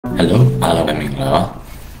Hello, hello ပဲမင်္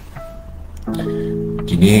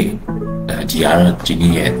ဂလာပါဒီနေ့ဒီ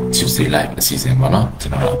ကတော့ဒီနေ့ရဲ့ Tuesday live အစီအစဉ်ပေါ့နော်ကျွ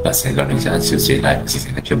န်တော်တို့ပတ်စင်လုပ်နေကြ Tuesday live အစီအ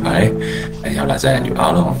စဉ်နဲ့ဖြစ်ပါတယ်ရောက်လာကြ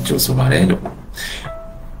တဲ့လူအားလုံးကိုကြိုဆိုပါ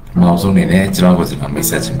တယ်လို့နောက်ဆုံးအနေနဲ့ကျွန်တော်ကိုမိတ်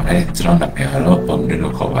ဆက်ချင်ပါတယ်ကျွန်တော်နာမည်ကတော့ပုံနေ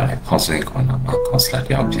လို့ခေါ်ပါတယ် Counseling Corner မှာ Counselor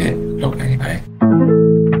တယောက်ဖြစ်လုပ်နေပါ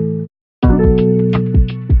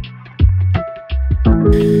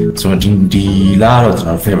တယ်ဆိုတော့ဒီလာတော့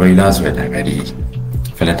ကျွန်တော် February လဆိုတဲ့အတိုင်းပဲဒီ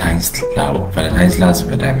Valentine's last Valentine's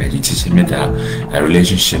ဒီချစ်ချင်းမြတ်တာ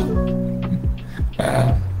relationship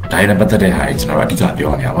ဒါနဲ့ပတ်သက်တဲ့ဟာကြီးကျွန်တော်အဓိ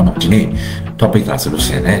ကပြောနေရပါတော့ဒီနေ့ topic ကဆိုလို့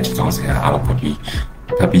ရှိရင်လည်းဒီကောင်းစင်အားလုံး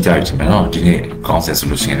ဖတ်ပြီးကြရချင်မယ်နော်ဒီနေ့ကောင်းစင်ဆို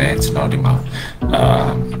လို့ရှိရင်လည်းကျွန်တော်ဒီမှာ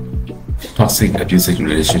toxic abusive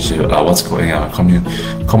relationship what's going on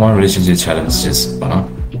common relationship challenges ပေါ့နော်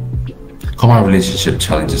common relationship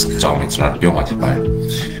challenges အကြောင်းကိုကျွန်တော်ပြောမှာဖြစ်ပါတယ်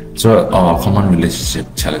So common relationship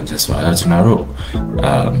challenges ဆိုတာကျွန်တော်တို့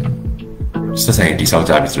ဆက်ဆံရေးတိ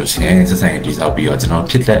စောက်ကြပြီဆိုလို့ရှိရင်ဆက်ဆံရေးတိစောက်ပြီးတော့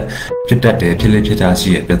ကျွန်တော်ဖြစ်တတ်တယ်ဖြစ်လေဖြစ်တာရှိ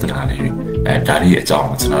တဲ့ပြဿနာတွေဒါတွေအကြောင်း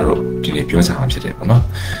ကိုကျွန်တော်တို့ဒီနေ့ပြောချင်တာဖြစ်တယ်ပေါ့နော်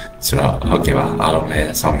ဆိုတော့ဟုတ်ကဲ့ပါအားလုံးလ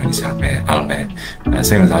ည်းစောင့်မျှော်နေကြမယ်အားလုံးလ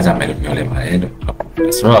ည်းစိတ်ဝင်စားကြမယ်လို့ပြောလိုက်ပါတယ်လို့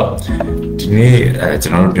ဆိုတော့ဒီနေ့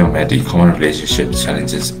ကျွန်တော်တို့ပြောမယ်ဒီ common relationship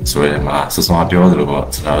challenges ဆိုရမှာစစောပြောသ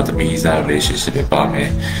လိုပေါ့ကျွန်တော်တို့သမီးစား relationship တွေပါမယ်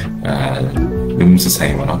လူမှုဆက်ဆံ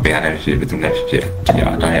ရေးပေါ့နော်ပြန်ရတဲ့ဖြစ်ဘယ်သူ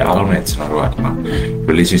နဲ့ဖြစ်ဒီအားလုံးနဲ့ကျွန်တော်တို့ကဒီမှာ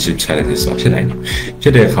relationship challenges ဆိုဖြစ်နိုင်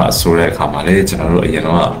တယ်ဖြစ်တဲ့အခါဆိုတဲ့အခါမှာလည်းကျွန်တော်တို့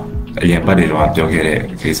အရင်ပတ်တွေတော့ပြောခဲ့တဲ့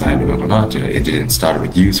case တွေပဲပေါ့နော်ကျွန်တော် incident start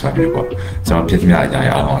with you ဆိုပြီးတော့ကျွန်တော်ဖြစ်သမျှ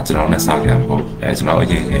အရာအားလုံးကျွန်တော်နဲ့စကြမှာပေါ့ကျွန်တော်အ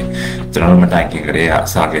ရင်ကျွန်တော်တို့မတိုင်ခင်ကတည်း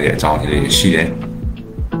ကစခဲ့တဲ့အကြောင်းတွေရှိ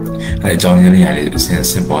တယ်အကြောင်းရင်းတွေလည်း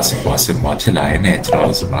စင်ပေါ်ဖြစ်လာရင်လည်း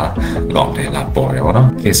ကျွန်တော်ဆိုမှာကောင်းတယ်လာပေါ်တယ်ပေါ့နော်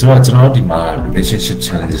။ Okay ဆိုတော့ကျွန်တော်ဒီမှာ relationship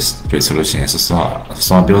challenges တွေဆိုလို့ရှိရင်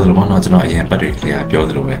ဆောပြောသလိုပေါ့နော်ကျွန်တော်အရင်ပတ်တွေ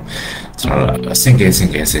ကပြောသလိုပဲကျွန်တော် single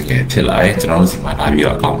ဖြစ်လာရင်ကျွန်တော်တို့ဒီ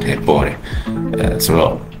မှာလာပြီးတော့အကောင့်ထဲပေါ်တယ်ဆို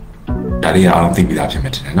တော့ဒါလေးအားလုံးသိပြီးသားဖြစ်မ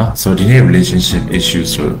ယ်ထင်တယ်နော်ဆိုတော့ဒီနေ့ relationship issues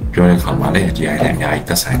ဆိုပြောတဲ့အခါမှာလည်းဒီအရင်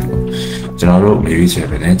အများကြီးသက်ဆိုင်တယ်ပေါ့ကျွန်တော်တို့မေးချင်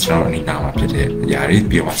တယ်နဲ့ကျွန်တော်အနီးနားမှာဖြစ်တဲ့အရာတွေ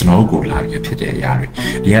ပြီးတော့ကျွန်တော်တို့ကိုလာပြီးဖြစ်တဲ့အရာ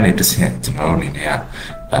တွေဒီကနေတစ်ဆင့်ကျွန်တော်တို့အနေနဲ့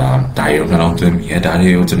ကဒါရုံနှလုံးသွင်းမိရဒါ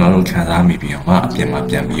တွေကိုကျွန်တော်တို့ခံစားမိပြီးတော့မှအပြင်မှာ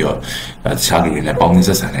ပြန်ပြီးတော့တခြားလူတွေနဲ့ပေါင်းသင်းဆ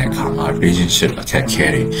က်ဆံတဲ့အခါမှာ relationship အခက်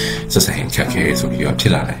အခဲတွေဆက်ဆံရေးအခက်အခဲတွေ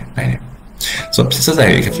ဆိုပြီးတော့ဖြစ်လာနိုင်တယ်ဆိုတော့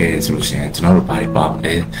ဆက်ဆံရေးအခက်အခဲတွေဆိုလို့ရှိရင်ကျွန်တော်တို့ဘာတွေပါမ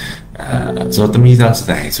လဲဆိုတော့သမီးသား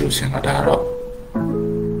စတဲ့ဆိုလို့ရှိ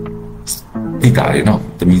ရင်ဒါတော့ဒီကား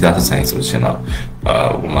လေးနော်သမီးသားစတဲ့ဆိုလို့ရှိ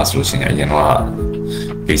ရင်တော့ဟိုမှာဆိုလို့ရှိရင်အရင်တော့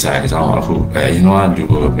ကိစ္စအကြောင်းအခုအရင်တော့လူ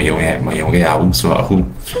ကိုမယုံခဲ့ရဘူးဆိုတော့အ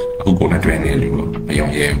ခုကိုနဲ့တွေ့နေလူကိုမ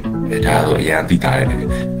ယုံရဲဘူးဒါဆိုအရင်သိတာတဲ့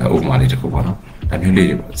ဥပမာလေးတစ်ခုပေါ့နော်ဒါမျိုးလေး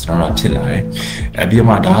တွေပေါ့ကျွန်တော်တို့ဖြစ်လာ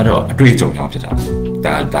တယ်ပြီးမှဒါကတော့အတွေ့အကြုံကြော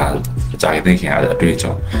င့်ဖြစ်တာဒါအကြိုက်သိခင်ရတဲ့အတွေ့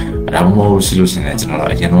အကြုံဒါမှမဟုတ်ရှိလို့ရှိရင်ကျွန်တော်တို့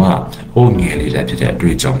အရင်တော့ဟိုငယ်လေးလည်းဖြစ်တဲ့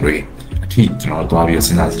အတွေ့အကြုံတွေအထိကျွန်တော်တို့သွားပြီးစ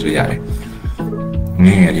ဉ်းစားကြည့်ရရတယ်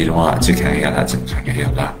ငယ်ငယ်လေးတော့အချက်ခံရတာချက်ခံရ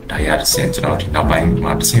တာဒါရတဲ့ဆင်ကျွန်တော်ဒီနောက်ပို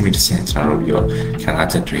င်းမှာတစ်ဆင့်ပြီးတစ်ဆင့်ကျွန်တော်တို့ပြီးတော့ခံစား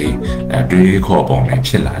ချက်တွေခေါ်ပုံ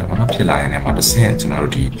တွေဖြစ်လာတယ်ပေါ့နော်ဖြစ်လာရင်လည်းတစ်ဆင့်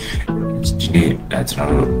ကျွန်တော်တို့ဒီနေ့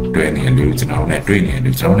ကျွန်တော်တို့တွေ့နေလူကျွန်တော်တို့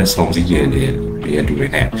နဲ့တွေ့နေလူကျွန်တော်တို့နဲ့ဆုံစည်းရတဲ့လူ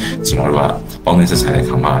တွေနဲ့ကျွန်တော်တို့ကပေါင်းသင်းဆက်ဆံတဲ့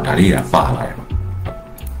အခါမှာဒါတွေကပါလာ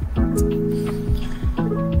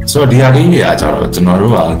တယ်ဆိုတော့ဒီအရေးကြီးအကြောင်းတော့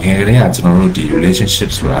ကျွန်တော်တို့ကငယ်ကလေးကကျွန်တော်တို့ဒီ relationship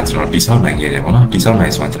ဆိုတာကျွန်တော်တိစောက်နိုင်ခဲ့တယ်ပေါ့နော်တိစောက်နို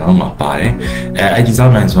င်ဆိုတာကျွန်တော်တို့မှာပါတယ်အဲ့ဒီတိစော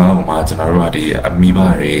က်နိုင်ဆိုတာကမှကျွန်တော်တို့ကဒီအမိ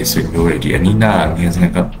ဘတွေဆွေမျိုးတွေဒီအနီးနားငယ်စဉ်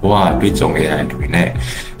ကဘဝတွေ့ကြုံခဲ့ရတဲ့လူတွေနဲ့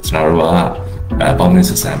ကျွန်တော်တို့ကပေါင်းသင်း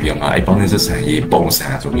ဆက်ဆံပြီးတော့မှအဲ့ပေါင်းသင်းဆက်ဆံရေး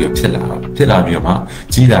ပုံစံဆိုပြီးဖြစ်လာပြီးတော့မှ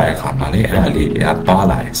ကြီးလာတဲ့အခါမှာလည်းအဲ့ဒါ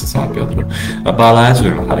လေးပါလာတယ်ဆက်ဆောင်ပြောသလိုပါလာဆိုရ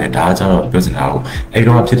င်လည်းဒါကြတော့ပြောစင်တာကို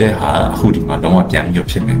အဲ့တော့ဖြစ်တဲ့ဟာအခုဒီမှာလုံး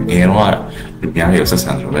ဝပြန်ပြီးဖြစ်နေငယ်တော့လူများတွေကို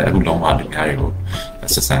ဆက်ဆံလို့ပဲအခုလုံးဝလူများတွေ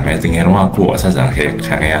ကိုဆက်ဆံမယ်ငယ်တော့ကိုယ်ဆက်ဆံ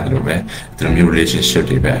ခံရတယ်လို့ပဲဒီလိုမျိုး relationship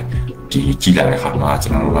တွေပဲဒီကြီးလာတဲ့အခါမှာ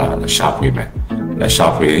ကျွန်တော်တို့ကရှာဖွေမယ်ရှာ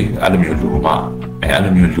ဖွေအဲ့လိုမျိုးလူမှ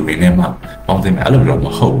အဲ့လိုမျိုးလူတွေနဲ့မှပေါင်းသင်းမယ်အဲ့လိုတော့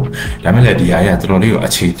မဟုတ်ဘူးဒါမဲ့လည်းဒီအရာကတော်တော်လေးကိုအ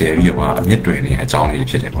ခြေတည်ပြီးတော့အမြင့်တွယ်နေတဲ့အကြောင်းလေး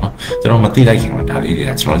ဖြစ်တယ်ပေါ့နော်ကျွန်တော်မသိလိုက်ခင်မှာဒါလေးတွေ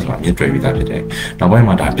ကကျွန်တော်ဒီမှာအမြင့်တွယ်ပြီးသားဖြစ်တယ်နောက်ပိုင်း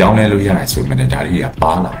မှာဒါပြောင်းလဲလို့ရတယ်ဆိုမှလည်းဒါလေးတွေကပါ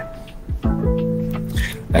လာ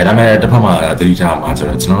တယ်ဒါမဲ့တစ်ဖက်မှာသတိထားမှာ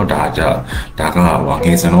ဆိုတော့ကျွန်တော်ဒါကင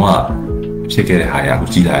ယ်စဉ်တော့ဖြစ်ခဲ့တဲ့ဟာရ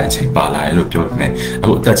အခုကြီးလာတဲ့အချိန်ပါလာတယ်လို့ပြောပေမဲ့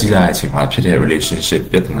အခုအသက်ကြီးလာတဲ့အချိန်မှာဖြစ်တဲ့ relationship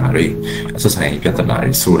ပြဿနာတွေဆက်ဆံရေးပြ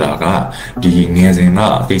ဿနာတွေဆိုတာကဒီငယ်စဉ်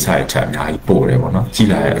ကကိစ္စတွေထပ်အများကြီးပို့တယ်ပေါ့နော်ကြီး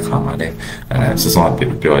လာတဲ့အခါမှာလည်းဆက်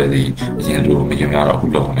ဆောင်ပြောရသည်အရင်လိုမယုံရတော့အခု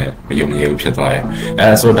လုံးနဲ့မယုံရဲဘူးဖြစ်သွား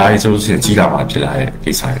တယ်ဆိုတော့ဒါကြီးဆိုရင်ကြီးလာမှဖြစ်လာ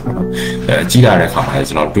တဲ့ကိစ္စတွေပေါ့နော်ကြီးလာတဲ့အခါမှာလည်း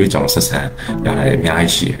ကျွန်တော်တွေးကြောင်ဆက်ဆံရတယ်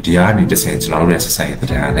အများကြီးရှိတယ်ဒီကနေတစ်ဆင့်ကျွန်တော်တို့ရဲ့ဆက်ဆံ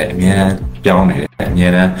ရေးတရားနဲ့အများပြောင်းနေတယ်အ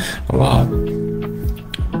များ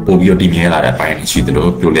နဲ့ပို ပို့ပြီးတော့တည်မြဲလာတဲ့အပိုင်းတွေရှိ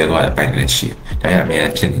တယ်လို့ပြောလဲသွားတဲ့အပိုင်းတွေရှိတယ်ဒါရအများ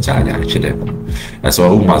ဖြစ်နေကြရတယ်ဖြစ်တယ်ပေါ့အဲဆို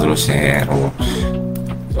ဥပမာဆိုလို့ရှိရင်ဟို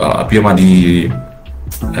အပြည့်မှ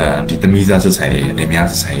ဒီသမီးစားဆက်ဆိုင်ရေးနေများ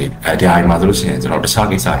ဆက်ဆိုင်ရေးတရားအိမ်မှာဆိုလို့ရှိရင်ကျွန်တော်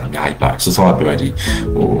တခြားကိစ္စတွေအများကြီးပါစောစောကပြောရ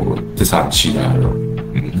သည်ဟိုသစ္စာရှိတာတော့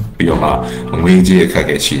ပြီးတော့မှငွေကြေးအခက်အ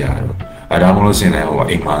ခဲရှိတာတော့ဒါမှမဟုတ်ရှင်လည်း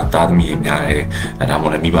ဟိုအိမ်မှာသားသမီးများတယ်ဒါမှ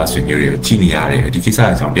မဟုတ်မိဘဆွေမျိုးတွေကိုကြည့်နေရတယ်ဒီကိစ္စ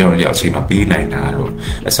အကြောင်းတယောက်နဲ့တယောက်အချိန်မှာပေးနိုင်တာတော့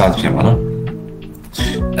အစားဖြစ်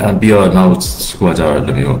မှာနော်ပြီးတော့နောက်ကိုကကြတော့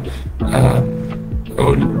ဒီ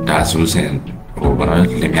မျိုးဟိုဒါဆိုရှင်ဟိုဘာလဲ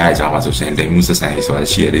လင်မယားရဲ့အကြောင်းပါဆိုရှင်လိမ်မှုဆက်ဆံရေး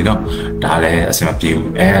ဆိုတာရှိရတယ်နော်ဒါလည်းအဆင်မပြေ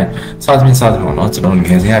ဘူးစသဖြင့်နော်ကျွန်တော်င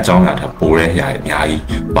ယ်စဉ်ကအကြောင်းအရာထားပိုးတဲ့အရာ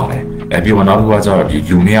အများကြီးပါတယ်ပြီးတော့နောက်တစ်ခု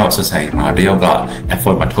ကကြတော့ဒီလူနှစ်ယောက်ဆက်ဆံရေးမှာတယောက်က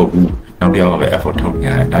effort မထုတ်ဘူးနောက်တစ်ယောက်ကပဲ effort ထုတ်နေ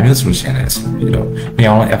ရတယ်ဒါမျိုးဆိုရှင်လည်းအဆင်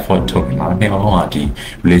ပြေတော့နှစ်ယောက်လုံး effort ထုတ်နေမှာနှစ်ယောက်လုံးကဒီ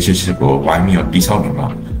relationship ကိုဝိုင်းပြီးတော့တည်ဆောက်နေမှာ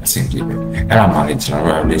အဆင်ပြေတယ်အဲ့ဒါမှလည်းကျွန်တော်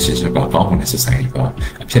တို့ relationship ကကောင်းတဲ့ဆက်ဆံရေး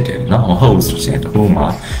ကအဖြစ်တယ်နော်မဟုတ်ဆိုရှင်တခုမှ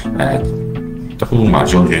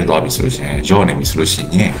တခုမှရောရင်းသွားပြီဆိုလို့ရှိရင်ရောနေပြီဆိုလို့ရှိ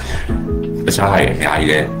ရင်တခြားဟာ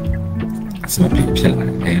အများကြီးလည်းအဆင်ပြေဖြစ်လာ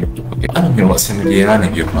တယ်။အဲ့လိုမျိုးအဆင်ပြေရတဲ့နေ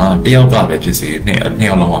မျိုးမှာတယောက်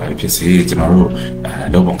ကပဲဖြစ်စေနှစ်ယောက်လုံးပဲဖြစ်စေ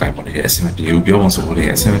ကျွန်တော်တို့လုံးပုံကိုင်ပေါ်နေတဲ့အဆင်ပြေဘူးပြောပုံဆိုလို့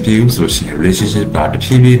အဆင်ပြေဘူးဆိုလို့ရှိရင် relationship ကတဖြ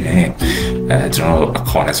ည်းဖြည်းနဲ့ကျွန်တော်တို့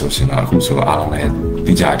အခေါ်နဲ့ဆိုရှင်တော့အခုဆိုအားလုံးလည်း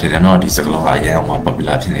ဒီကြတဲ့တော့ဒီစကလုံးကအရင်အောင်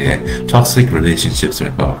popular ဖြစ်နေတဲ့ toxic relationship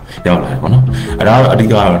ဆိုတော့ရောက်လာတယ်ပေါ့နော်။အဲ့ဒါတော့အဓိ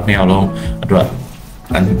ကတော့နှစ်ယောက်လုံး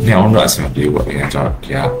အတွက်နှစ်အောင်တော့အဆင်မပြေဘူးပေါ့။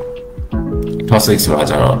ကျွန်တော်ဒီက toxic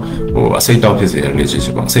ဆိုတာကျတော့ဟိုအစိတ်တောက်ဖြစ်စေတဲ့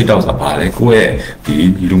relationship ပေါ့။အစိတ်တောက်ဆိုတာဘာလဲကိုယ့်ရဲ့ဒီ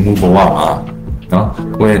လူမှုဘဝမှာနော်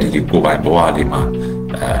ကိုယ့်ရဲ့ဒီကိုယ်ပိုင်ဘဝလေး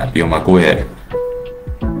မှာပြီးတော့မှကိုယ့်ရဲ့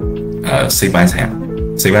စိတ်ပိုင်း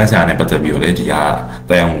ဆိုင်ရာနဲ့ပတ်သက်ပြီးတော့လေဒီ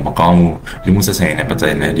ကတရားမှုမကောင်းဘူးလူမှုဆက်ဆံရေးနဲ့ပတ်သ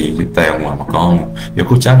က်နေဒီတရားမှုမကောင်းဘူးယ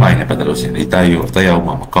ခုကျမ်းမာရေးနဲ့ပတ်သက်လို့ရှိရင်ဒီတ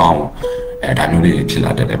ရားမှုမကောင်းဘူးဒါမျိုးလေးဖြစ်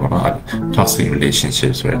လာတယ်ပေါ့နော် toxic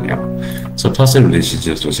relationship ဆိုတဲ့နေရာ so toxic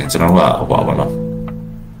relationship ဆိုရင်ကျွန်တော်ကဟိုပါပေါ့နော်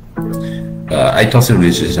toxic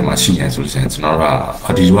relationship မှာရှိရင်ဆိုရင်ကျွန်တော်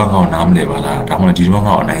ကဒီလိုငါ့ကိုနားမလဲပါလားဒါမှမဟုတ်ဒီ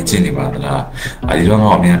လိုငါ့ကိုအနိုင်ကျင့်နေပါသလားဒီလိုငါ့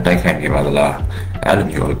ကိုအများတိုက်ခိုက်နေပါသလားအဲ့လို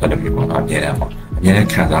မျိုးပေါ့နော်အများနဲ့ပေါ့အများ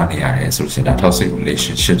နဲ့ခံစားနေရတယ်ဆိုရင်ဒါ toxic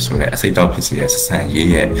relationship ဆိုတဲ့အစိတ်တောက်ဖြစ်စေတဲ့ဆက်ဆံ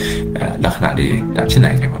ရေးရဲ့လက္ခဏာ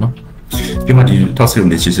တွေဒါဖြစ်နိုင်တယ်ပေါ့နော်ဒီမှာဒီ toxic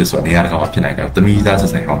relationship ဆိုတာနေရာတကာမှာဖြစ်နိုင်တယ်။သမီးသားဆ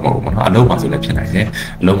က်ဆံရေးမဟုတ်ဘူးပေါ့နော်။အလုံးမှာဆိုလည်းဖြစ်နိုင်တယ်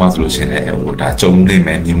။အလုံးမှာဆိုလို့ရှိရင်လည်းဟိုဒါကြုံလိမ့်မ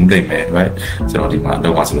ယ်၊မြင်မှုလိမ့်မယ် right ကျွန်တော်ဒီမှာ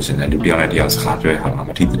အလုံးမှာဆိုလို့ရှိရင်လူတယောက်နဲ့တယောက်စကားပြောရတာမ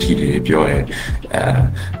ထီတထီတွေပြောရဲ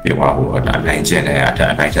ပြောပါဟိုဒါနိုင်ကျင်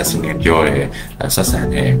တဲ့အနိုင်ချက်စင်းပြောရဲဆက်ဆံ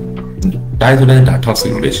တယ်။ဒါဆိုလည်းဒါ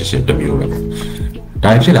toxic relationship တစ်မျိုးပဲ။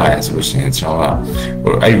ဒါဖြစ်လာရဆိုလို့ရှိရင်ကျွန်တော်က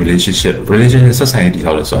ဟိုအဲ့ relationship ဆက်ဆံရေး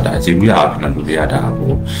တည်ဆောက်လို့ဆိုတာဒါအခြေခံအဖြစ်လူတွေကဒါ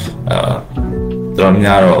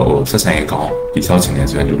ဟိုတော်များတော့ဟိုဆက်ဆံရေးကောင်းဒီဆောက်ချင်တယ်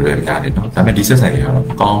ဆိုရင်လူတွေများတယ်နော်ဒါပေမဲ့ဒီဆက်ဆံရေးကတော့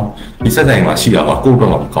မကောင်းဒီဆက်ဆံရေးမှာရှိတာကကိုယ့်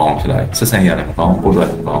တော့မကောင်းဖြစ်လာဆက်ဆံရေးရတယ်မကောင်းကိုယ့်တော့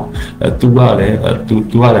မကောင်းသူကလည်း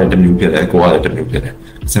သူကလည်းတစ်မျိုးဖြစ်တယ်ကိုကလည်းတစ်မျိုးဖြစ်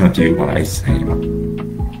တယ်အဆင်မပြေဘူးပေါ့အဲ့ဆက်ဆံရေးမှာ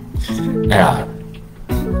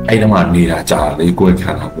အဲ့ဒါမှနေတာကြာလေ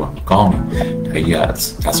ကိုယ်ခံတာကမကောင်းဘူး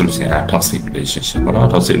ဒါဆိုလို့ရှိရင် toxic relationship ပေါ့နော်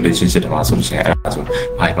toxic relationship မှာဆိုလို့ရှိရင်အဲ့ဒါဆို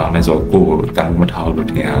ဘာပါလဲဆိုကိုယ်တန်မ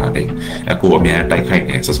ထားလို့ထင်ရတယ်ကိုယ်အများတိုက်ခိုက်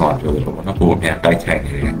နေစောစောပြောလို့ပေါ့နော်ကိုယ်အများတိုက်ခိုက်နေ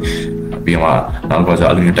တယ်ပြီးတော့နောက်တော့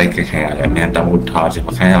အလူတိုက်ခိုက်ခံရတယ်အများတမို့ထားခြင်းမ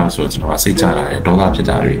ခံရအောင်ဆိုကျွန်တော်စိတ်ချတာတယ်ဒေါ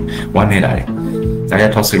သဖြစ်တာတွေဝမ်းနေတာတွေဒါရ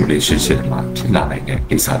toxic relationship မှာဖြစ်လာနိုင်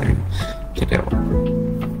တဲ့ကိစ္စတွေဖြစ်တယ်ပေါ့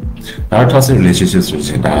နောက် toxic relationship ဆိုရ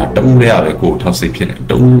င်ဒါတူးလေးရပဲကို toxic ဖြစ်နေ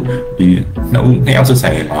တူးဒီနှစ်ယောက်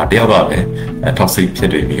ဆက်ဆံရေးမှာတယောက်ကပဲ toxic ဖြစ်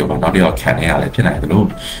နေပြီးတော့နောက်တစ်ယောက်ခံနေရတယ်ဖြစ်နိုင်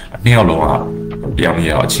တယ်လို့နှစ်ယောက်လုံးကတ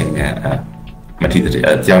ယောက်နဲ့အချင်းနဲ့မထီ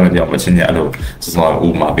တဲ့ကြောင်နဲ့ကြောင်မချင်းနဲ့အဲ့လိုစစောဥ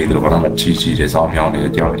မာပေးတယ်လို့ဘာမှမချီတဲ့စောင်းမြောင်းနေ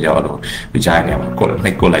တဲ့ကြောင်ကြောင်အဲ့လိုဒီကြိုင်နေမှာ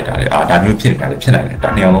ကိုယ်နှိပ်ကိုလိုက်တာလေဒါမျိုးဖြစ်နေတယ်ဖြစ်နိုင်တယ်ဒါ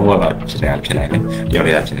နှစ်ယောက်လုံးကဖြစ်နေတယ်ဖြစ်နိုင်တယ်တ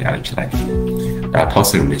ယောက်လေးကဖြစ်နေတယ်ဖြစ်နိုင်တယ်ဒါ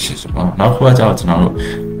toxic relationship ပေါ့နောက်တစ်ခုကကျွန်တော်တို့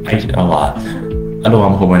အဲ့လို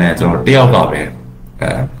မဟုတ်ဘဲနဲ့ကျွန်တော်တယောက်ကပဲ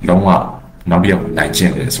လုံးဝနောက်တစ်ယောက်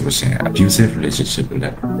နိုင်ကျင့်တယ်ဆိုလို့ရှိရင် abusive relationship လို့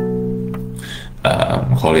လည်း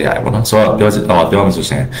ခေါ်ရရတယ်ပေါ့နော်ဆိုတော့ပြောမှ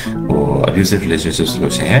ဆိုရင်ဟို abusive relationship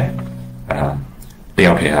ဆိုလို့ရှိရင်တ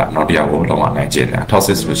ယောက်တည်းကနောက်တစ်ယောက်ကိုလုံးဝနိုင်ကျင့်တယ်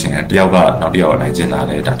toxic ဆိုလို့ရှိရင်တယောက်ကနောက်တစ်ယောက်နိုင်ကျ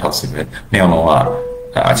င့်တာလည်းဒါ toxic ပဲနှစ်ယောက်လုံးက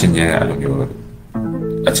အချင်းချင်းအဲ့လိုမျိုး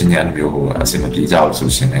အချင်းချင်းမျိုးဟိုအစမပြေကြဘူး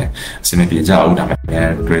ဆိုရှင်လည်းအစမပြေကြဘူးဒါပေ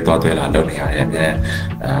မဲ့တွေ့တော့လာလုပ်နေရတယ်အများ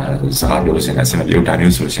စကားပြောလို့ရှင်လည်းအစမပြေ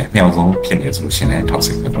ဘူးဒါမျိုးဆိုရှင်မြောက်ဆုံးဖြစ်နေဆိုလို့ရှင်လည်း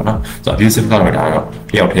toxic ပဲပေါ့နော်ဆိုတော့ abusive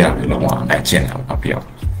ကတော့ဒါတော့တယောက်တည်းကလုံးဝနိုင်ကျင့်တယ်ပေါ့တယောက်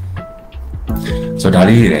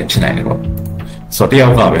ဆိုတော့ဒါလေးတွေဖြစ်နိုင်တယ်ပေါ့ဆိုတော့တယောက်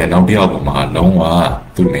ကပဲနောက်တယောက်ပေါ်မှာလုံးဝ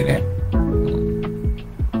သူ့အနေ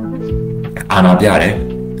နဲ့အာဏာပြတယ်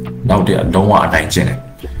နောက်တယောက်လုံးဝအနိုင်ကျင့်တယ်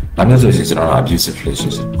ဒါမျိုးဆိုရင်ကျွန်တော်တို့ abusive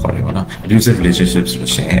relationship ခေါ်တယ်ပေါ့နော် abusive relationship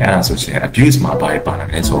ဆိုလို့ရှိရင်အဲ့ဒါဆိုရင် abuse မှာပါနိုင်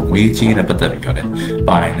တယ်ဆိုတော့ငွေကြီးနဲ့ပတ်သက်ပြီးတော့လည်း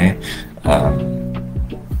ပါနိုင်တယ်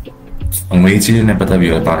ငွေကြီးနဲ့ပတ်သက်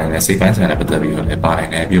ပြီးတော့ပါနိုင်တယ်စိတ်ပိုင်းဆိုင်ရာနဲ့ပတ်သက်ပြီးတော့လည်းပါ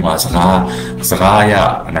နိုင်တယ်ပြီးမှစကားအရ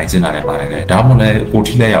အနိုင်ကျင့်တာလည်းပါနိုင်တယ်ဒါမှမဟုတ်လည်း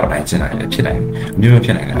ကိုထိလက်ရောက်အနိုင်ကျင့်တာလည်းဖြစ်နိုင်တယ်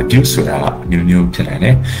မျိုးဖြစ်နိုင်တယ် abuse ဆိုတာကမျိုးဖြစ်နိုင်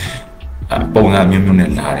တယ်ပုံစံမျိုးနဲ့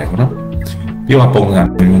လာတယ်ပေါ့နော်ပြီးတော့ပုံစံ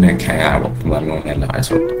မျိုးနဲ့ခံရတာပေါ့ပုံစံမျိုးနဲ့လာ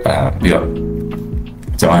တယ်ဆိုပြီးတော့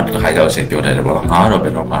ကျွန်တော်တစ်ခါကြောက်ရှင်ပြောတယ်ပေါ့ငါတော့ဘ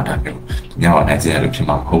ယ်တော့မှဒါမျိုးညောင်းနိုင်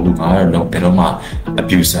စရာလို့ဖြစ်မှာမဟုတ်ဘူးငါတော့ဘယ်တော့မှ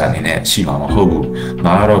abuser အနေနဲ့ရှိမှာမဟုတ်ဘူး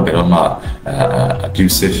ငါတော့ဘယ်တော့မှ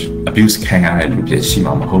abuse ခံရတဲ့လူဖြစ်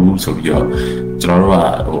ရှိမှာမဟုတ်ဘူးဆိုပြီးတော့ကျွန်တော်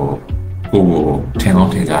တို့ကကို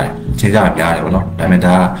ထင်ကြတယ်များတယ်ပေါ့နော်ဒါပေမဲ့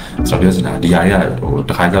ဒါကျွန်တော်ပြောစင်တာဒီဟာတွေက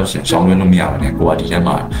တစ်ခါကြောက်ရှင်ရှောင်းလွှဲလို့မရဘူးねကိုကဒီထဲ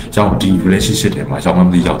မှာကြောင့်ဒီ relationship တွေမှာရှောင်းမ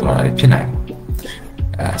သိရောက်သွားတာဖြစ်နိုင်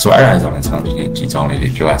တယ်ဆိုအဲ့ဒါကြောင့်လည်းကျွန်တော်ဒီကြောင်းလေးတွေ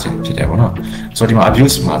ပြောရခြင်းဖြစ်တယ်ပေါ့နော်ဆိုတော့ဒီမှာ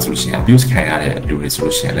abuse မှာဆိုလို့ရှိရင် abuse ခံရတဲ့လူတွေဆို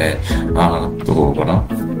လို့ရှိရင်လည်းပေါ့နော်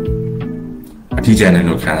အထီးကျန်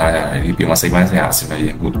တဲ့လူခံစားရတယ်ဒီပြောမှစိတ်ပိုင်းဆိုင်ရာအဆင်မ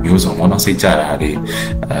ပြေဘူးမျိုးစုံပေါ့နော်စိတ်ကြတာ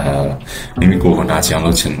တွေမိမိကိုယ်ကနာချောင်း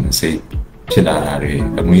လို့ချင်းစိတ်ဖြစ်လာတာတွေ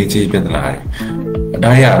အငွေကြေးပြဿနာတွေဒါ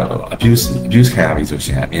ရ abuse ခံရပြီ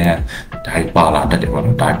ဆိုရှင်အများဒါပါလာတတ်တယ်ပေါ့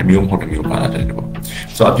နော်ဒါတစ်မျိုးမဟုတ်တစ်မျိုးပါလာတတ်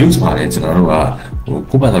တယ်ပေါ့ဆိုတော့ abuse မှာလည်းကျွန်တော်တို့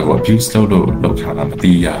ကကိုယ့်ဘာသာကို abuse လုပ်ခါတာ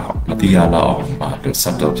မသိရလောက်အောင်ပါလို့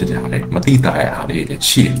subtle ဖြစ်တဲ့ဟာလေးမသိတာရဲ့ဟာလေးတွေ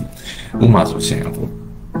ရှိတယ်ဥပမာ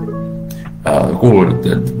ဆိုရှင်ကို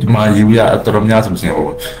ဒီမှာယူရတော်တော်များ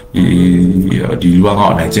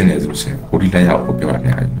ဆိုရှင်ဒီလူကအနိုင်ကျင့်နေဆိုရှင်ကိုဒီလက်ရောက်ကိုပြော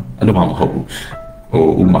ရနေတယ်အဲ့လိုမှမဟုတ်ဘူး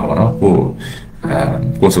ဥပမာပါနော်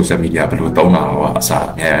ကို social media ဘယ်လိုတောင်းတာဟောအ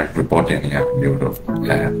စားအများ reporting နေရမျိုးတော့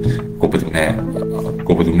ကိုဘယ်သူ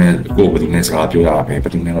နဲ့စကားပြောရမယ်ဘ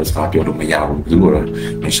ယ်သူနဲ့စကားပြောလို့မရဘူးဘယ်သူကတော့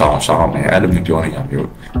မရှောင်းမယ်အဲ့လိုမျိုးပြောနေရမျိုး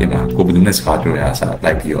ဒီမှာကိုဘယ်သူနဲ့စကားပြောရအ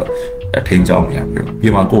စားလိုက်ပြီးတော့အထင်းကြောင်းနေရမျိုး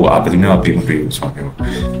ပြီးမှကိုကဘယ်သူနဲ့ပြင်မတွေ့ဘူး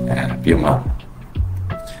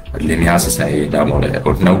ဆိုတော့ပြီးမှလင်းများဆက်ဆိုင်ဒါမှမဟုတ်လေ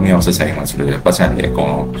နှုတ်မြောက်ဆက်ဆိုင်မှာဆိုလို့ပတ်စံတွေအကုန်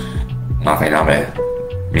လုံးငါခိုင်းရမယ်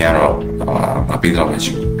များတော့မပေးတော့မရှိ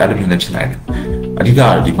ဘူးအဲ့လိုမျိုးလည်းဖြစ်နိုင်တယ်အဓိက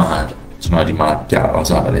ဒီမှာကျွန်တော်ဒီမှာပြအောင်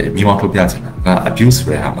စားတယ်မိမထုတ်ပြချင်တာက abuse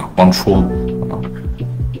ဆိုတဲ့ဟာမှာ control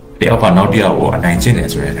တယောက်ကနောက်တစ်ယောက်ကိုအနိုင်ကျင့်နေ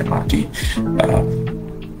ဆိုတဲ့နေရာ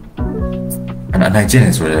မှာဒီအနိုင်ကျင့်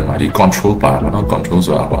နေဆိုတဲ့နေရာမှာဒီ control ပါတော့ control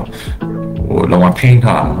ဆိုတာဟိုလုံးဝထိန်း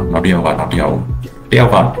ထားမှာနောက်တစ်ယောက်ကနောက်တစ်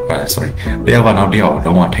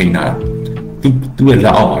ယောက်လုံးဝထိန်းထားသူ့ရဲ့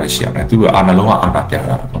လက်အောက်မှာရှိရမယ်သူ့ရဲ့အာဏာလုံး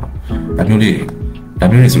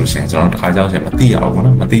ဝအာဏာပြတာပေါ့ဒါမျိုးလေးဆိုလို့ရှိရင်ကျွန်တော်တစ်ခါကြောက်ရင်မသိရဘူးပေါ့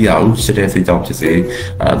နော်မသိရဘူးရှစ်တဲ့စိတ်ကြော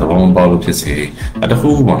င့်ဖြစ်စေသဘောမပေါလို့ဖြစ်စေတခု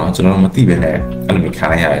ပေါ့နော်ကျွန်တော်မသိပဲနဲ့အဲ့လိုမျိုးခံ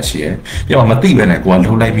ရရရှိရပြီးတော့မသိပဲနဲ့ကိုက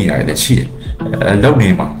လှုပ်လိုက်မိရတယ်လည်းရှိရ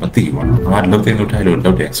လှုပ်နေမှာမသိဘူးပေါ့နော်ငါလှုပ်တဲ့လှုပ်ထိုက်လို့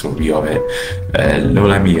လှုပ်တယ်ဆိုပြီးတော့ပဲလှုပ်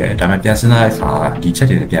လိုက်မိရတယ်ဒါပေမဲ့ပြန်စဉ်းစားတဲ့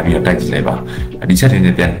အခါဒီချက်တွေနဲ့ပြန်ပြီးတော့တိုက်ကြည့်လိုက်ပါဒီချက်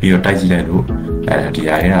တွေနဲ့ပြန်ပြီးတော့တိုက်ကြည့်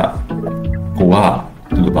လိုက်လို့ဒီအရာကိုက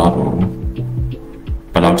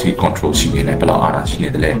သူ့ဘာပေါ့ဘယ်လောက်ထိ control ရှိနေလဲဘယ်လောက်အာဏာရှိနေ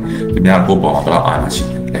တယ်လဲဒီများကိုပေါ်မှာဘယ်လောက်အာဏာရှိ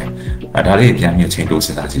နေလဲဒါလေးပြန်ပြီးချိန်လို့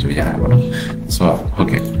စဉ်းစားကြည့်လို့ရတယ်ပေါ့နော်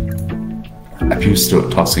ဆိုတော့ဟုတ်ကဲ့ abuse တို့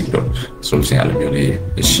toxic တို့ဆိုလို့ရှိရင်အလိုမျိုး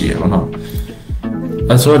လေးရှိ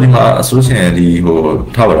ရပါတော့ဆိုတော့ဒီမှာဆိုလို့ရှိရင်ဒီ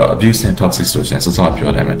ထားပါတော့ abuse and toxic ဆိုလို့ရှိရင်စော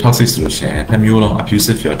စောပြောတယ်မယ် toxic ဆိုလို့ရှိရင်နှစ်မျိုးလုံး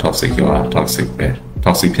abusive ရော toxic ရော toxic ပဲ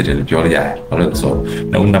toxic ဖြစ်တယ်လို့ပြောလို့ရတယ်ဘာလို့လဲဆို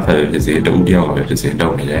တော့နှစ်ဖက်ဖြစ်စေတူတယောက်ကပဲဖြစ်စေ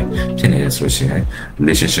တော့နေတယ်ဖြစ်နေတယ်ဆိုလို့ရှိရင်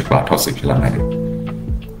relationship က toxic ဖြစ်လာနိုင်တယ်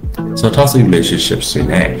So toxic relationships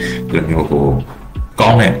တွေနဲ့ဒီလိုမျိုး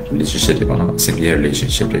ကောင်းတဲ့ relationship တွေပေါ့နော်အဆင်ပြေတဲ့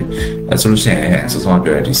relationship တွေဆိုလို့ရှိရင်စောစော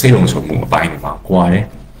ပြောရတဲ့စိတ်လုံးချုံမှုအပိုင်းတွေမှာကွာတယ်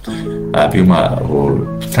ပြီးမှ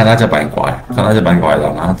ခံစားချက်ပိုင်းကွာတယ်ခံစားချက်ပိုင်း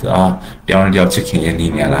ကွာတော့ငါတယောက်နဲ့တယောက်ချစ်ခင်ရနေ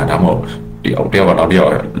နေလားဒါမှမဟုတ်တယောက်ကတော့တ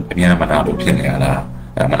ယောက်အမြဲမနာလို့ဖြစ်နေရလား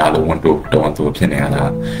မနာလို့ဝန်တိုးဖြစ်နေ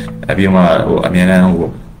ရလားပြီးမှအမြဲတမ်း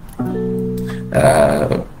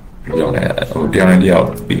ပြောနေတယောက်နဲ့တ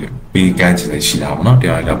ယောက်ပေးကမ်းခြင်းရှိတာပေါ့နော်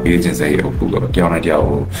တယောက်နဲ့တယောက်ပေးခြင်းစိတ်ကိုတယောက်နဲ့တ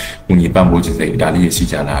ယောက်ကိုညီပံ့ပိုးခြင်းစိတ်ဒါလေးရှိ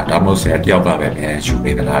ကြလားဒါမှမဟုတ်ဆရာတယောက်ကပဲ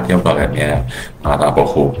အများယူနေသလားတယောက်ကပဲ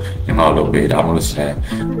အများငါသာပေါ့ညီမတို့ပေးဒါမှမဟုတ်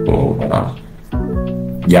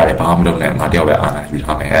ဆရာနော်ရတယ်ဘာမှမလုပ်နဲ့ငါတ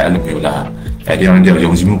ယောက်ပဲအာဏာယူထားမယ်အဲ့လိုမျိုးလားတယောက်နဲ့တယောက်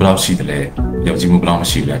ယုံကြည်မှုဘယ်လောက်ရှိတယ်လဲယုံကြည်မှုဘယ်လောက်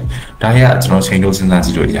မရှိဘူးလဲဒါရကျွန်တော်ချိန်လို့စဉ်း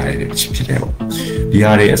စားကြည့်လို့ရတယ်ဖြစ်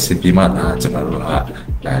တယ်ပေါ့ဒီဟာတွေအစစ်ပြေမှသာကျွန်တော်တို့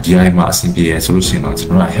ကဒီအရင်မှာအဆင်ပြေရဆိုလို့ရှိရင်တော့ကျွန်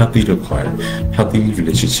တော်က healthy လို့ခေါ်တယ် healthy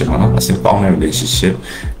relationship ပေါ့နော်အဆင်ပေါင်းတဲ့ relationship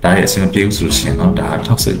ဒါရဲ့အဆင်ပြေလို့ဆိုလို့ရှိရင်တော့ဒါ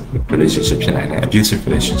toxic relationship ဖြစ်နိုင်တယ် abusive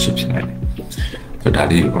relationship ဖြစ်နိုင်တယ်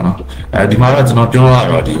ဆိုဒါလေးပေါ့နော်ဒီမှာတော့ကျွန်တော်ပြော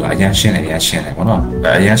ရတော့ဒီအရန်ရှင်း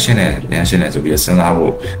တယ်ပေါ့နော်အရန်ရှင်းတယ်ဆိုပြီးစဉ်း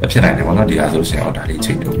စားဖို့ဖြစ်နိုင်တယ်ပေါ့နော်ဒီအားဆိုရှင်တော့ဒါလေး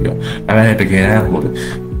ချိန်ထုတ်ပြီးတော့ဒါပေမဲ့တကယ်တမ်း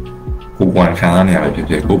ကိုဝန်ခံရနေရဖြစ်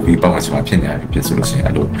ဖြစ်ကိုပြီးပေါ့မှကျွန်တော်ဖြစ်နေရဖြစ်ဆိုလို့ရှိရင်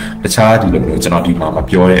အဲ့လိုတခြားဒီလိုမျိုးကျွန်တော်ဒီမှာမ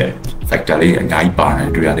ပြောတဲ့ factor လေးအများကြီးပါတယ်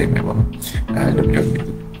တွေ့ရလိမ့်မယ်ပေါ့နော်လိုမျိုး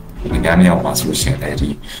ဒီညနေအောင်မှာဆိုလို့ရှိရင်လည်းဒီ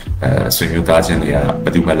ဆွေမျိုးသားချင်းတွေကဘ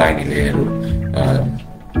ယ်သူမှလိုက်နေလေလို့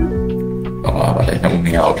ဘာလဲနှုတ်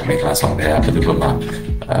နေအောင်မိသားဆောင်တယ်ဘယ်သူမှ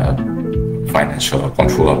financial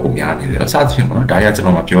control ကိုများနေတယ်အစားချင်းပေါ့နော်ဒါရကျွန်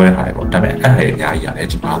တော်မပြောရတဲ့ဟာတွေပေါ့ဒါပေမဲ့အဲ့ဒါအများကြီးရတယ်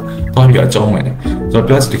ဒီမှာတော့ပြီးတော့အကျုံးဝင်တယ်ဆိုတော့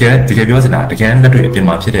ပြောတကယ်ပြောစင်တာတကယ်လက်တွေအပြင်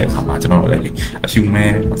မှာဖြစ်တဲ့အခါမှာကျွန်တော်တို့လည်းအဖြူမဲ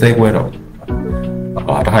အသေးကွဲတော့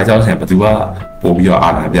တခါကြောက်ရင်ဘယ်သူကပို့ပြီးတော့အာ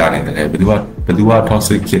ဏာပြနေတယ်ဘယ်သူက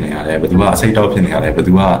toxic ဖြစ်နေရတယ်ဘယ်သူကအစိတ်တောက်ဖြစ်နေရတယ်ဘယ်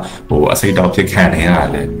သူကအစိတ်တောက်ဖြစ်ခံနေရ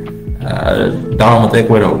တယ်ဒါမှမသေး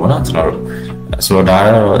ကွဲတော့ဘူးနော်ကျွန်တော်တို့ဆိုတော့ဒါက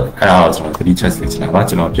တော့အဲ့ဒါကိုကျွန်တော် 3 chess လေးချင်တာပါ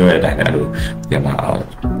ကျွန်တော်ပြောရတဲ့အတိုင်းလည်းအဲ့လိုဒီမှာ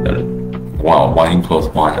1 equals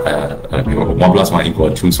 1 1 plus 1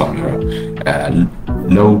 equals 2ဆိုတော့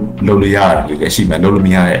လုံးလို့ရတယ်လေရှိမယ်လုံးလို့မ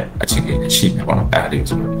ရတဲ့အချိန်တွေရှိမယ်ပေါ့နော်အဲ့ဒါလေးကို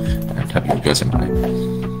ကျွန်တော်ထပ်ပြီးပြောချင်ပါတယ်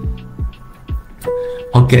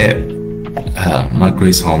ဟုတ်ကဲ့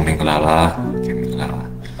Margaret ဟောင်းမင်္ဂလာပါမင်္ဂလာပါ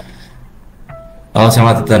အော်ဆရာမ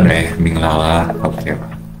တက်တယ်မင်္ဂလာပါဟုတ်ကဲ့ပါ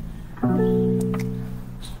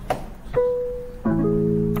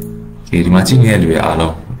ဒီမှာကြည့်နေတဲ့လူတွေအား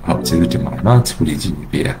လုံးဟုတ်ကျေးဇူးတင်ပါတယ်နော်သူတွေကြည့်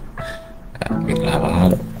ပြီးတာမင်္ဂလာပါ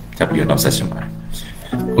တပ်ပြီးတော့ဆက်ရှင်ပါတယ်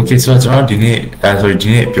Okay ဆိုတော့ကျွန်တော်ဒီနေ့ဒီ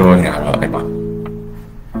နေ့ပြောရတာတော့အဲ့မှာ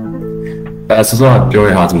ဆိုတော့ပြော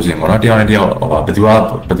ရဟာဆိုရှင်ပေါ့နော်တယောက်နဲ့တယောက်ဘယ်သူ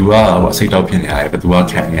ကစိတ်တောက်ဖြစ်နေရတယ်ဘယ်သူက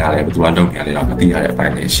ခံနေရတယ်ဘယ်သူကလုံနေရတယ်တော့မသိရတဲ့အပို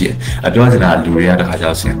င်းတွေရှိတယ်ပြောချင်တာလူတွေကတခါ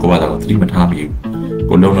ကြောက်ရှင်ကိုကတော့သတိမထားမိဘူး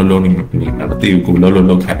ကိုလုံးနေမသိဘူးကို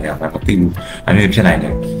လုံးခံနေရမှာမသိဘူးအဲ့ဒီဖြစ်နိုင်တ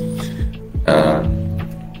ယ်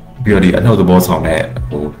ပြီးတော့ဒီအနှုတ်သဘောဆောင်တဲ့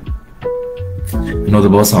နှုတ်သ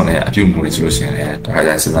ဘောဆောင်တဲ့အပြုအမူတွေဆိုလို့ရှိရင်လည်းတခါ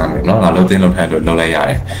ကျစဉ်းစားမယ်နော်ငါလုံးသိန်းလုံးထိုင်လို့လုံးလိုက်ရ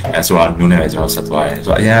တယ်ဆိုတော့မျိုးနဲ့ပဲကျွန်တော်ဆက်သွားတယ်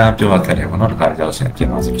ဆိုတော့အရင်ပြောရခက်တယ်ပေါ့နော်တခါကျတော့ရှင်ပြင်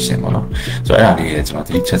ပါဆိုရှင်ပေါ့နော်ဆိုတော့အဲ့ဒါလေးကျွန်တော်သ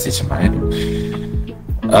တိချက်စီချင်ပါတယ်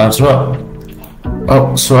ဆို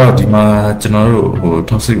တော့ဒီမှာကျွန်တော်တို့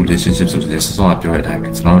toxic relationship ဆိုတဲ့စောစောကပြောတဲ့အတိုင်းပဲ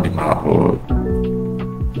ကျွန်တော်တို့ဒီမှာ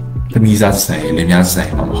သမီးစားဆိုင်လင်မယားဆို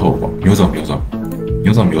င်မှာမဟုတ်ဘူးမျိုးစုံမှာကျွန်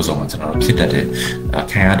တော်တို့ဖြစ်တတ်တယ်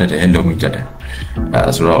ခံရတတ်တယ်လုံမိတတ်တယ်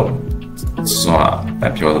ဆိုတော့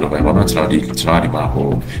ပြောရလို့ပဲပေါ့နော်ကျွန်တော်ဒီမှာ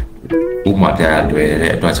ဥပမာပြရလွယ်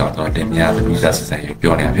တဲ့အတွက်ကြောင့်တော့တင်များသမီးစားဆိုင်ကို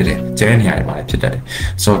ပြောနေတာဖြစ်တယ်ကျဲနေရတယ်ပါဖြစ်တတ်တယ်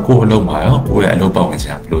ဆိုတော့ကိုယ်အလုပ်မှာရောကိုယ့်ရဲ့အလုပ်ပတ်ဝန်းကျ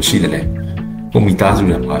င်ဘယ်လိုရှိသလဲကိုမိသားစု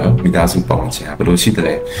တွေမှာရောမိသားစုပတ်ဝန်းကျင်ဘယ်လိုရှိသ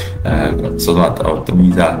လဲဆိုတော့သ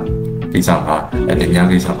မီးစားကိစ္စမှာလင်မယား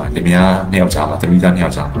ကိစ္စမှာလင်မယားနှစ်ယောက်ကြားမှာသမီးသားနှစ်ယော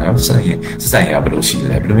က်ကြားမှာရောဆိုင်ရဘယ်လိုရှိသ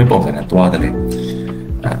လဲဘယ်လိုမျိုးပုံစံနဲ့တွားသလဲ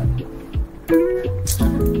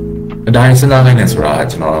ဒါရင်စဉ်းစားနိုင်တယ်ဆိုတာ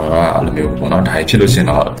ကျွန်တော်ကအဲ့လိုမျိုးပေါ့နော်ဒါဖြစ်လို့ရှိရင်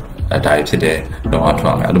တော့ဒါဖြစ်တဲ့တော့အထော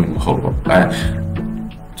က်အမယ်အဲ့လိုမျိုးမဟုတ်ဘူး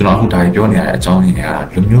ကျွန်တော်အခုဒါပြောနေရတဲ့အကြောင်းရင်းက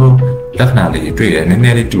လူမျိုးလက္ခဏာလေးတွေ့ရနည်းန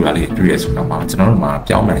ည်းလေးတူတာလေးတွေ့ရဆိုတော့မှကျွန်တော်တို့မှာ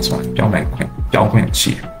ပြောင်းနိုင်ခွင့်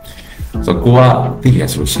ရှိတယ်ဆိုတော့ကိုကသိရ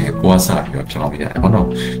ဆိုရှင်ကိုကစပြီးတော့ပြောင်းပြရတယ်ဘောနော်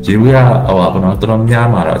ရေဝေးကဘောနော်တော်တော်များ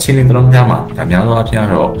မှာတော့အချင်းချင်းတော်တော်များမှာဒါများသောအားဖြင့်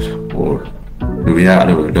တော့လူတွေကအဲ့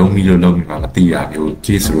လိုလုံးပြီးမှမသိရမျိုး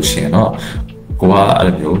ကြီးဆိုလို့ရှင်တော့ကိုကအဲ့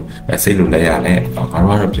လိုမျိုးစိတ်လိုလဲရနဲ့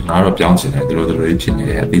ငါတို့ပြောင်းချင်တယ်တို့ဖြစ်နေ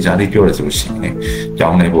တယ်အသေးချာလေးပြောရဆိုလို့ရှိရင်ပြော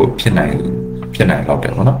င်းလဲဖို့ဖြစ်နိုင်တော့တ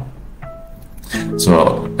ယ်ပေါ့နော်ဆိုတော့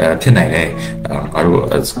ဖြစ်နိုင်တယ်ငါတို့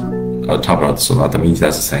ထားပါတော့ဆိုတော့တမီး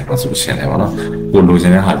စားဆိုင်ပါဆိုလို့ရှိရင်လည်းပေါ့နော်ကိုလိုချ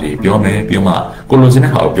င်တဲ့ဟာတွေပြောမယ်ပြောမှကိုလိုချင်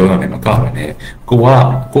တဲ့ဟာကိုပြောရတယ်မကောက်နဲ့ကို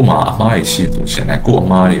မှာအမှားရှိဆိုရှင်လည်းကိုအ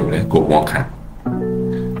မှားတွေကိုလည်းကိုဝန်ခံ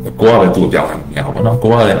ကိုကလည်းသူ့ပြောင်းနေရအောင်ပေါ့နော်ကို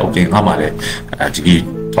ကလည်း okay ငါမှလည်းဒီ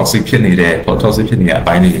toxic ဖြစ်နေတဲ့အပိုင်း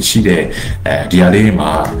တွေရှိတယ်ဒီဟာလေး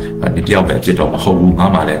မှာဒီတယောက်ပဲဖြစ်တော့မဟုတ်ဘူးငါ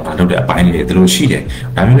မှလည်းငါလုပ်တဲ့အပိုင်းတွေသူတို့ရှိတယ်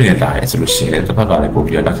ဒါမျိုးတွေလာရဲဆိုလို့ရှိရင်တစ်ဖက်ကလည်းပို့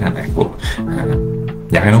ပြီးလက်ခံနိုင်ကို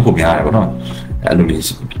ရခိုင်လုံးကိုများတယ်ပေါ့နော်အဲ့လိုလေး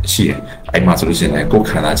ရှိတယ်အဲ့မှာဆိုလို့ရှိရင်ကို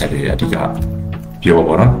ခံစားချက်တွေအဓိကပြော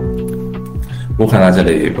ပေါ့နော်ကိုခံစားချက်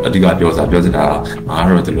တွေအဓိကပြောချင်တာငါ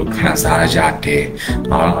တို့ဒီလိုခံစားရတယ်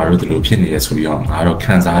ငါတို့ဒီလိုဖြစ်နေရဆိုပြီးတော့ငါတို့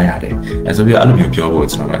ခံစားရတယ်အဲဆိုပြီးအဲ့လိုမျိုးပြောဖို့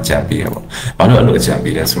ကျွန်တော်အကြံပေးရပေါ့ဘာလို့အဲ့လိုအကြံ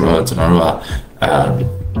ပေးလဲဆိုတော့ကျွန်တော်တို့က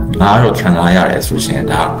ငါတို့ခံစားရတယ်ဆိုရှင်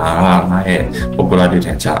ဒါငါရဲ့ popularity တ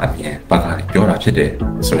န်ချအမြင်ဘက်ကနေပြောတာဖြစ်တယ်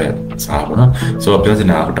ဆိုတဲ့စာပေါ့နော်ဆိုတော့ပြောချင်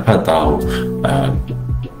တာတစ်ဖက်သားကို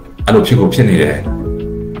အဲ့လိုဖြစ်နေတယ်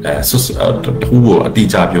တခုကိုအတိ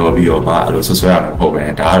အကျပြောပြီးတော့မှအဲ့လိုဆွဆွဲရမှာမဟုတ်ပဲ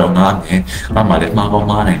ဒါကတော့ငါမှလည်းမှားကောင်း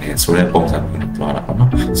မှားနိုင်တယ်ဆိုတဲ့ပုံစံမျိုးပြောတာပေါ့နော်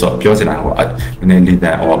ဆိုတော့ပြောချင်တာကနည်းနည်းလေးတ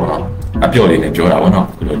န်ပေါ့နော်အပြောလေးနဲ့ပြောတာပေါ့နော်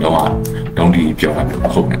ဒီလိုတော့တုံးတီပြောတာမျိုးမ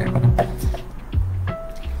ဟုတ်နိုင်ဘူးပေါ့နော်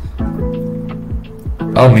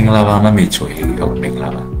အော်မင်္ဂလာပါမမေချိုဟေးဟုတ်မင်္ဂလာ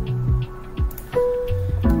ပါ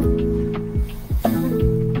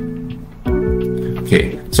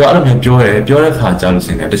ဆိုတော့အဲ့လိုမျိုးပြောတဲ့ခါကြားလို့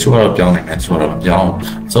ရှိရင်တချို့ကတော့ပြောင်းနိုင်တယ်တချို့ကတော့မပြောင်း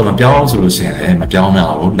ဆိုလို့ရှိရင်လည်းမပြောင်းတာ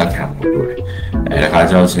ကိုလက်ခံဖို့လိုတယ် ခါ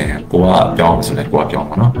ကြောက်ရှင်ကိုကပြောင်းဆိုလဲကိုကပြောင်း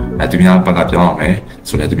ပါနော်သူများဘက်ကပြောင်းအောင်မယ်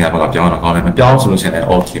ဆိုလဲသူများဘက်ကပြောင်းတော့ကောင်းတယ်မပြောင်းဆိုလို့ရှိရင်လည်း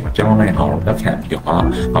okay မပြောင်းနိုင်အောင်လက်ခံပြီးတော့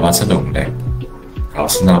ဘာဆက်လုပ်မလဲကော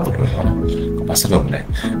င်းစနာဖို့လို့ဘာဆက်လုပ်မလဲ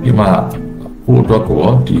ဒီမှာဟိုတော့ကို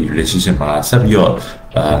ဒီ relationship မှာဆက်ပြီးတော့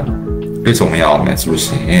ပြေဆုံးမရအောင်မယ်ဆိုလို့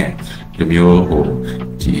ရှိရင်ဒီမျိုးဟို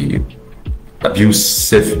ဒီ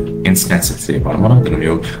abusive instances တွေပါမနော်ဒီလို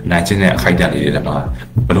မျိုးနိုင်ချင်းတဲ့အခိုက်အတန့်လေးတွေလည်းမှာ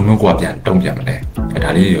ဘယ်လိုမျိုးကိုကပြန်တုံ့ပြန်မလဲဒါ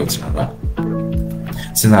လေးတွေကိုကျွန်တော်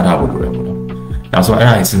စဉ်းစားထားဖို့လိုတယ်ပေါ့နော်။ဒါဆိုအဲ့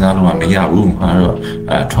ဒါကြီးစဉ်းစားလို့မရဘူး။ဟာတော့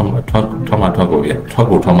ထွက်ကို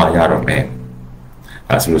ရတော့မယ်။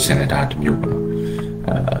အဲဆိုလို့ရှိရင်ဒါတမျိုးပေါ့နော်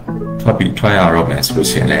။ထွက်ရတော့မယ်ဆိုလို့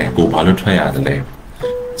ရှိရင်လည်းကိုဘာလို့ထွက်ရတယ်လဲ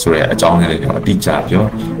ဆိုရဲအကြောင်းလေးတွေအတိအကျပြော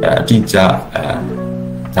အတိအကျ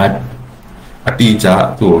ဒါအတိအကျ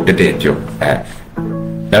သူ့ကိုတက်ပြော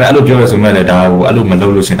ဒါပေမဲ့အဲ့လိုပြောရဆိုမဲ့လည်းဒါဟိုအဲ့လိုမလု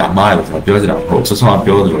ပ်လို့ရှင်ဒါမှားတယ်ဆိုတော့ပြောစရာမဟုတ်ဆွဆွ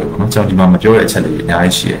ပြောသလိုပဲเนาะကျွန်တော်ဒီမှာမပြောတဲ့အချက်လေးအများ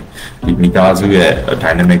ကြီးရှိတယ်ဒီမိသားစုရဲ့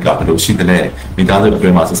dynamic ကဘယ်လိုရှိသလဲမိသားစုအတွ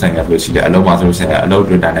င်းမှာဆက်ဆံရဘယ်လိုရှိလဲအလုံးမှာဆိုလို့ရှိရင်အလုံးအ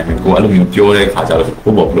တွင်း dynamic ကိုအဲ့လိုမျိုးပြောတဲ့ခါကျတော့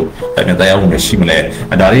ကိုပေါ့ဘယ်လိုတရားဝင်ရှိမလဲ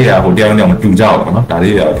ဒါလေးတွေကဟိုတရားဝင်မတူကြဘူးเนาะဒါ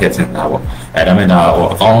လေးတွေထည့်စင်တာပေါ့ဒါပေမဲ့ဒါဟို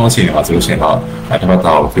အကောင်းဆုံးချိန်မှာဆိုလို့ရှိရင်တော့တစ်ဖက်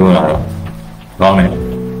သားကိုပြောရတော့ကောင်းတ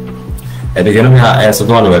ယ်တကယ်လို့များဆို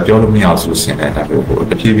တော့လည်းပြောလို့မရအောင်ဆိုလို့ရှိရင်လည်းဒါမျိုးဟို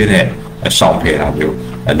တဖြည်းဖြည်းနဲ့ရှောင်ဖယ်တာမျိုး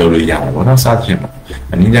လုပ်လို့ရတယ်ပေါ့နော်စသဖြင့်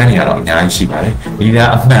အနည်းငယ်နေရတော့အများကြီးရှိပါတယ်ဒီက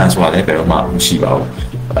အမှန်ဆိုတာလည်းဘယ်တော့မှမရှိပါဘူး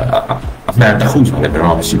အမှန်တစ်ခုဆိုတာလည်းဘယ်တော့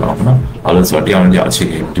မှမရှိပါဘူးနော်ဘာလို့ဆိုတော့တရားနဲ့တရားအခြေ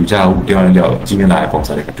အနေမတူကြဘူးတရားနဲ့တရားကြီးမြင့်လာတဲ့ပုံ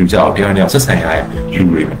စံတွေမတူကြဘူးတရားနဲ့တရားဆက်ဆံရတဲ့လူ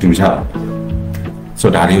တွေမတူကြဘူးဆို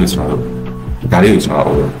တော့ဒါလေးကိုကျွန်တော်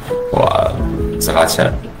ဟိုစကားချက်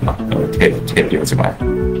နော်ထည့်ပြောချင်ပါတယ်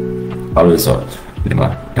ဘာလို့ဆိုတော့ဒီမှာ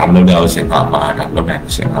ဒါမလုပ်တဲ့အောင်ရှင်ကမှာဒါလုပ်နိုင်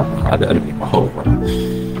ရှင်ကမှာအဲ့လိုမျိုးမဟုတ်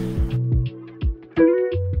ဘူး